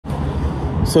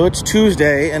So it's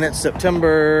Tuesday and it's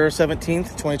September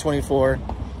 17th, 2024.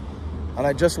 And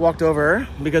I just walked over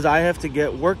because I have to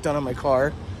get work done on my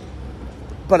car,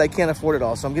 but I can't afford it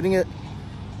all. So I'm getting it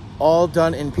all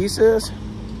done in pieces.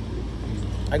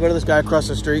 I go to this guy across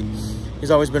the street.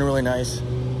 He's always been really nice.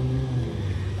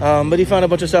 But he found a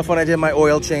bunch of stuff when I did my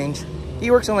oil change.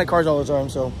 He works on my cars all the time,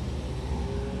 so.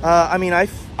 I mean,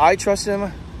 I trust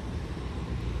him.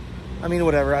 I mean,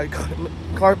 whatever.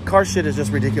 Car shit is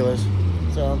just ridiculous.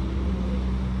 So,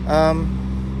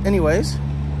 anyways.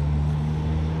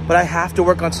 But I have to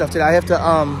work on stuff today. I have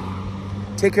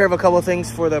to take care of a couple of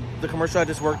things for the commercial I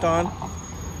just worked on.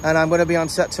 And I'm going to be on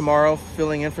set tomorrow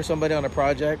filling in for somebody on a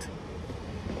project.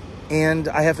 And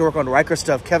I have to work on Riker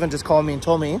stuff. Kevin just called me and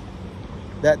told me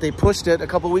that they pushed it a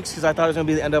couple of weeks because I thought it was going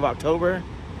to be the end of October.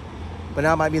 But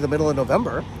now it might be the middle of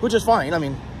November, which is fine. I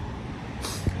mean,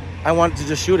 I wanted to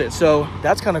just shoot it. So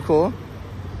that's kind of cool.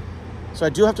 So I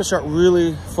do have to start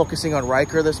really focusing on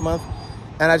Riker this month.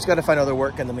 And I just got to find other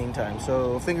work in the meantime.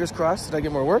 So fingers crossed that I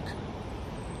get more work.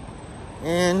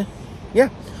 And yeah.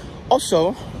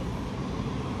 Also,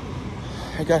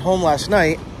 I got home last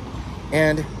night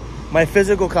and my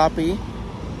physical copy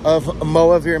of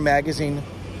Moevir Magazine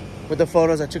with the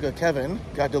photos I took of Kevin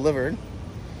got delivered.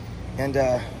 And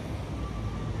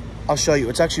I'll show you.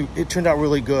 It turned out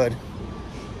really good.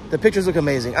 The pictures look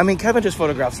amazing. I mean, Kevin just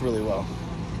photographs really well.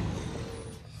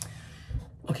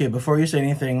 Okay, before you say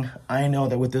anything, I know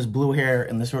that with this blue hair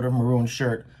and this sort of maroon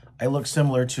shirt, I look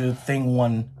similar to Thing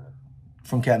 1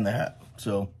 from Cat in the Hat.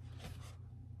 So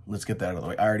let's get that out of the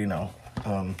way. I already know.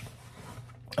 I'm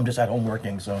just at home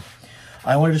working, so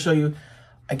I wanted to show you.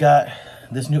 I got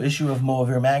this new issue of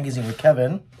Moevir Magazine with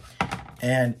Kevin,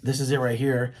 and this is it right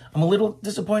here. I'm a little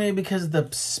disappointed because the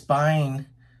spine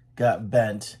got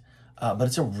bent, but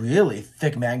it's a really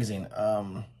thick magazine.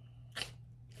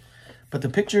 But the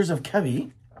pictures of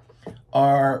Kevy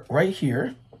are right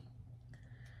here.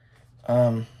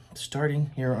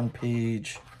 Starting here on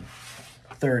page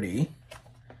 30.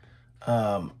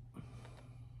 So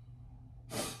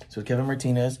Kevin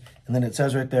Martinez, and then it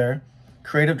says right there,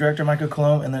 creative director Michael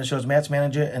Coulombe, and then it shows Matt's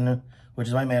manager, and which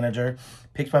is my manager,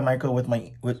 picked by Michael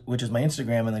which is my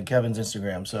Instagram, and then Kevin's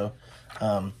Instagram. So,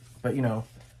 but you know,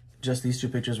 just these two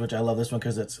pictures, which I love this one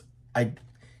because I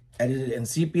edited it in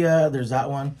sepia. There's that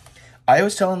one. I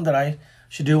always tell him that I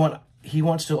should do one. He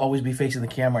wants to always be facing the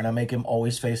camera, and I make him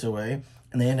always face away,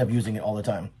 and they end up using it all the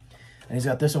time. And he's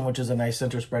got this one, which is a nice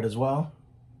center spread as well,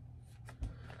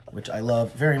 which I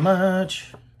love very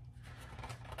much.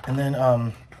 And then,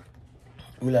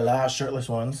 Ooh La La shirtless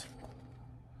ones.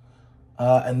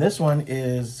 And this one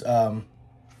is,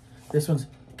 this one's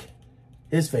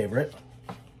his favorite.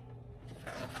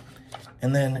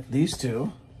 And then these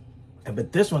two,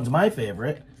 but this one's my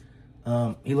favorite.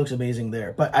 He looks amazing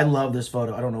there. But I love this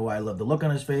photo. I don't know why. I love the look on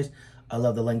his face. I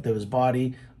love the length of his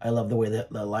body. I love the way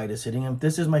that the light is hitting him.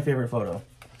 This is my favorite photo.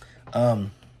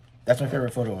 That's my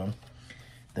favorite photo of him.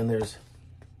 Then there's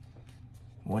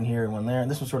one here and one there. And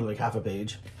this one's sort of like half a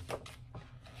page.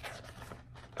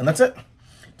 And that's it.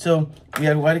 So we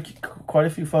had quite a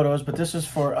few photos, but this is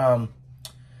for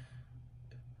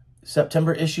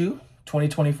September issue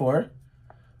 2024.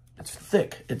 It's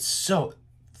thick. It's so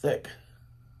thick.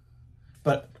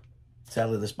 But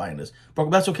sadly, the spine is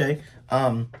broken. That's okay.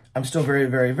 I'm still very,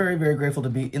 very, very, very grateful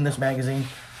to be in this magazine.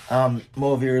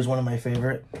 Moevir is one of my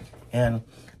favorite. And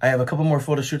I have a couple more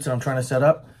photo shoots that I'm trying to set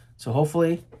up. So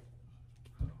hopefully,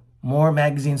 more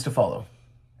magazines to follow.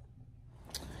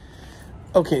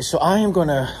 Okay, so I am going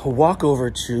to walk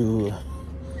over to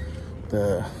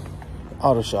the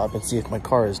auto shop and see if my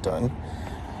car is done.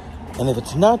 And if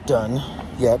it's not done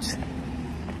yet,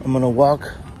 I'm going to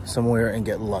walk somewhere and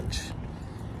get lunch.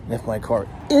 And if my car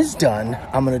is done,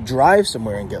 I'm going to drive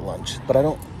somewhere and get lunch. But I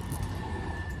don't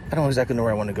exactly know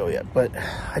where I want to go yet. But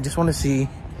I just want to see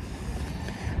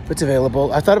if it's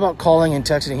available. I thought about calling and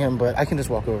texting him, but I can just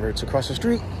walk over. It's across the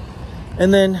street.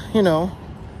 And then, you know,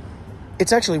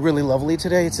 it's actually really lovely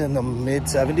today. It's in the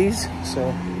mid-70s.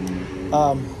 So,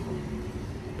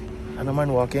 I don't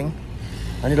mind walking.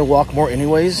 I need to walk more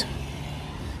anyways.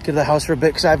 Get to the house for a bit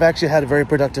because I've actually had a very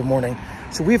productive morning.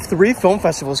 So we have 3 film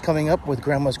festivals coming up with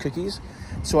Grandma's Cookies.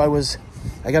 So I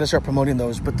got to start promoting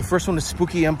those. But the first one is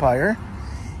Spooky Empire.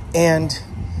 And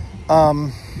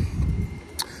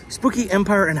Spooky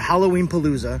Empire and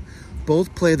Halloweenapolooza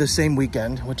both play the same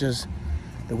weekend, which is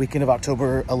the weekend of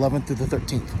October 11th through the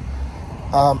 13th.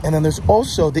 And then there's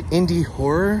also the Indie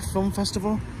Horror Film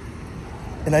Festival.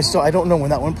 And I don't know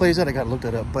when that one plays at. I got to look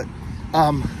that up. But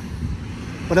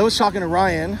when I was talking to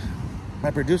Ryan,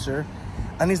 my producer,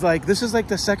 and he's like, this is like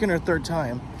the second or third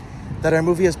time that our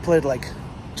movie has played like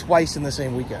twice in the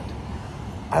same weekend.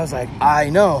 I was like, I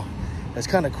know. That's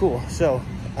kind of cool. So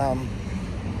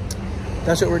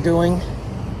that's what we're doing.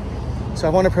 So I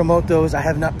want to promote those. I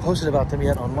have not posted about them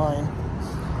yet online.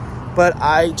 But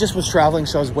I just was traveling,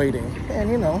 so I was waiting. And,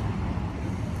 you know,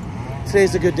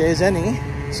 today's a good day as any.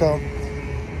 So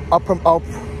I'll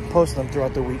post them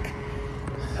throughout the week.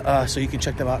 So you can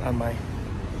check them out on my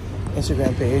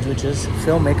Instagram page, which is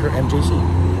Filmmaker MJC.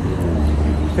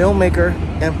 Filmmaker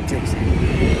MJC.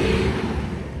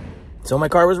 So my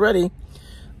car was ready.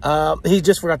 He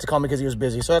just forgot to call me because he was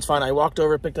busy. So that's fine. I walked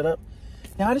over, picked it up.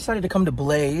 Now I decided to come to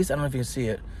Blaze. I don't know if you can see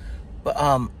it. But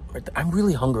I'm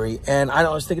really hungry. And I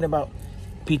was thinking about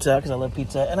pizza because I love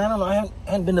pizza. And I don't know. I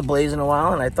hadn't been to Blaze in a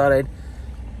while. And I thought I'd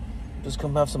just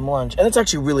come have some lunch. And it's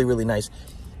actually really, really nice.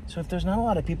 So if there's not a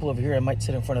lot of people over here, I might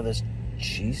sit in front of this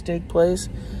cheesesteak place.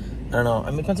 I don't know.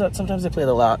 I mean, sometimes they play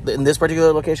the loud. In this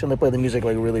particular location, they play the music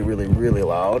like really, really, really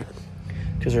loud.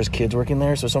 Because there's kids working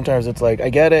there. So sometimes it's like, I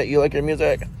get it. You like your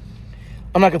music.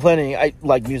 I'm not complaining. I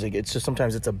like music. It's just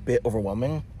sometimes it's a bit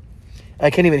overwhelming. I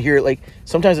can't even hear it. Like,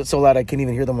 sometimes it's so loud I can't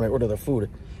even hear them when I order their food.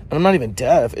 And I'm not even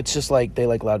deaf. It's just like they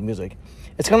like loud music.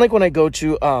 It's kind of like when I go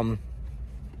to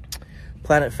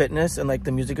Planet Fitness and like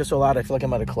the music is so loud, I feel like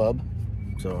I'm at a club.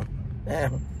 So, I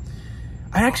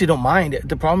actually don't mind.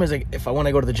 The problem is, like, if I want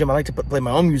to go to the gym, I like to play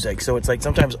my own music. So it's like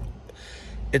sometimes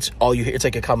it's all you hear. It's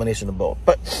like a combination of both.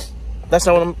 But that's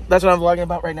not what I'm vlogging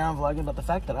about right now. I'm vlogging about the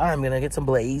fact that I'm gonna get some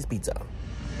Blaze pizza.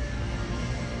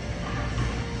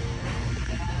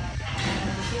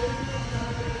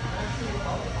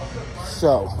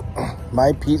 So,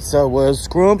 my pizza was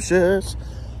scrumptious.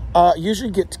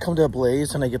 Usually come to a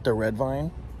Blaze and I get the red vine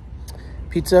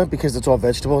pizza because it's all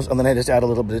vegetables, and then I just add a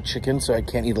little bit of chicken so I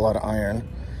can't eat a lot of iron.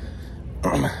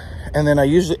 And then I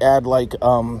usually add like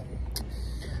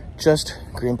just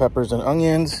green peppers and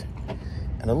onions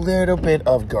and a little bit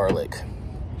of garlic,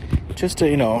 just to,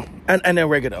 you know, and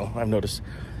oregano, I've noticed.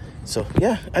 So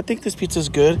yeah, I think this pizza is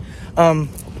good. I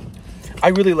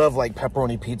really love like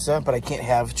pepperoni pizza, but I can't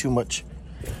have too much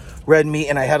red meat,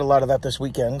 and I had a lot of that this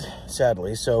weekend,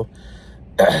 sadly. So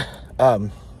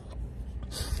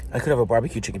I could have a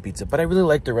barbecue chicken pizza, but I really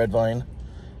like the red vine,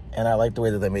 and I like the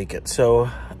way that they make it. So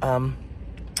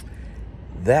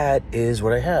that is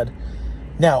what I had.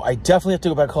 Now, I definitely have to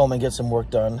go back home and get some work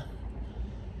done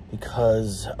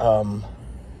because I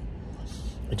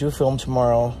do a film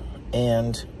tomorrow,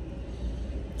 and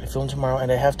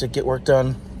I have to get work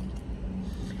done,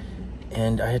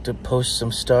 and I had to post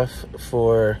some stuff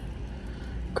for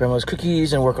Grandma's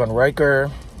Cookies and work on Riker.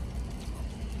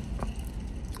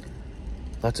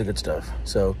 Lots of good stuff.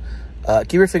 So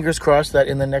keep your fingers crossed that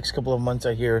in the next couple of months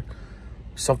I hear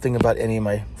something about any of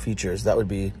my features. That would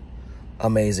be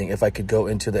amazing if I could go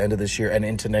into the end of this year and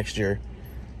into next year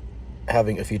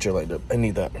having a feature lined up. I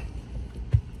need that.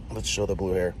 Let's show the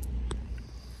blue hair.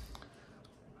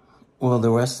 Well,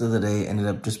 the rest of the day ended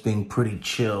up just being pretty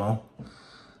chill.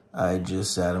 I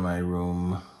just sat in my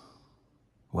room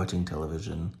watching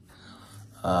television.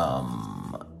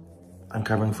 I'm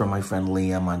covering for my friend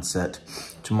Liam on set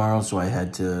tomorrow, so I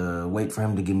had to wait for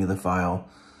him to give me the file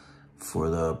for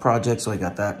the project, so I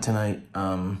got that tonight.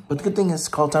 But the good thing is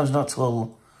my call time isn't until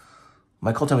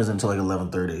like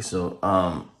 11:30,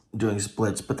 so doing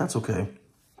splits, but that's okay.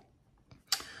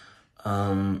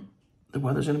 The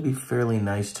weather's gonna be fairly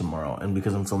nice tomorrow, and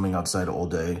because I'm filming outside all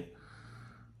day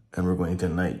and we're going to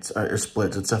nights or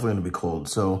splits, it's definitely gonna be cold.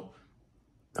 So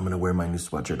I'm gonna wear my new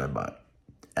sweatshirt I bought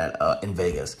in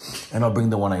Vegas, and I'll bring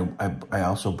the one I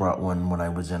also brought one when I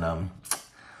was in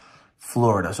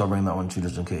Florida, so I'll bring that one too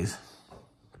just in case.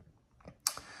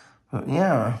 But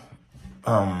yeah,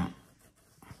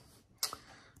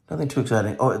 nothing too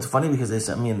exciting. Oh, it's funny because they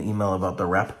sent me an email about the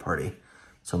wrap party,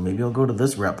 so maybe I'll go to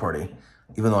this wrap party,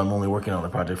 even though I'm only working on the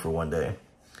project for one day,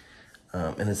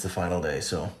 and it's the final day,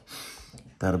 so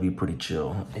that'll be pretty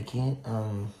chill. I can't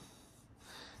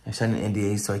I signed an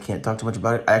NDA, so I can't talk too much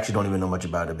about it. I actually don't even know much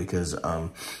about it because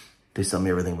they sent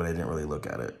me everything, but I didn't really look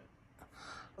at it.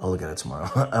 I'll look at it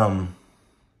tomorrow.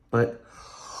 But,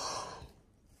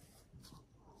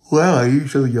 well, I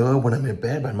usually yawn when I'm in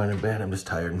bed, but I'm not in bed. I'm just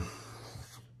tired.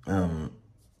 All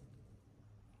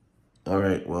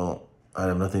right, well, I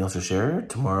have nothing else to share.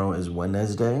 Tomorrow is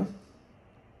Wednesday,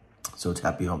 so it's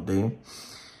Happy Hump Day.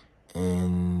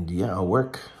 And, yeah, I'll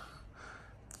work.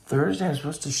 Thursday, I'm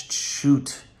supposed to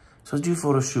do a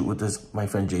photo shoot with my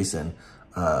friend Jason,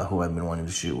 who I've been wanting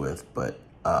to shoot with, but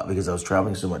because I was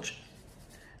traveling so much,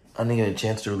 I didn't get a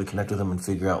chance to really connect with him and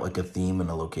figure out like a theme and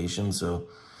a location, so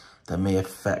that may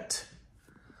affect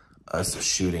us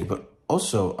shooting. But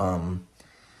also, I'm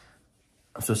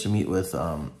supposed to meet with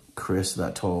Chris,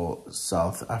 that tall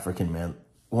South African man,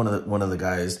 one of the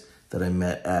guys that I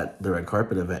met at the red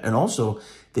carpet event. And also,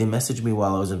 they messaged me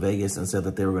while I was in Vegas and said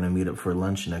that they were going to meet up for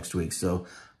lunch next week. So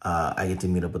I get to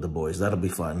meet up with the boys. That'll be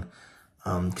fun.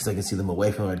 Because I can see them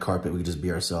away from the red carpet. We can just be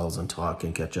ourselves and talk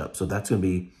and catch up. So that's going to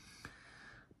be...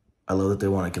 I love that they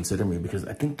want to consider me because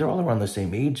I think they're all around the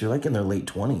same age. They're like in their late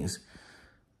 20s.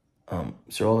 So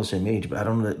they're all the same age. But I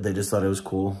don't know. They just thought it was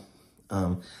cool.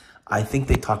 I think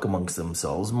they talk amongst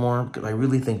themselves more. Because I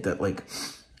really think that, like...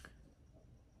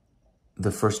 The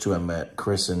first two I met,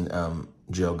 Chris and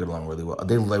Joe, get along really well.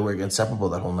 They were inseparable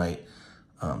that whole night.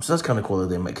 So that's kind of cool that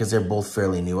they met because they're both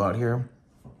fairly new out here.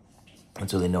 And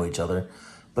so they know each other.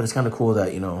 But it's kind of cool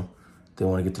that, you know, they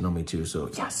want to get to know me too.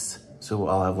 So, yes. So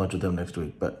I'll have lunch with them next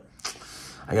week. But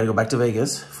I got to go back to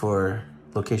Vegas for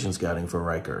location scouting for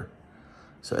Riker.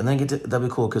 So, and then that'll be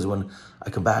cool because when I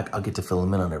come back, I'll get to fill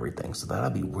him in on everything. So that'll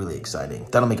be really exciting.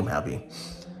 That'll make him happy.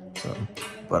 So,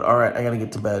 but all right, I got to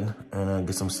get to bed and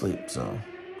get some sleep. So,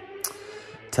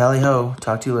 tally ho.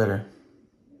 Talk to you later.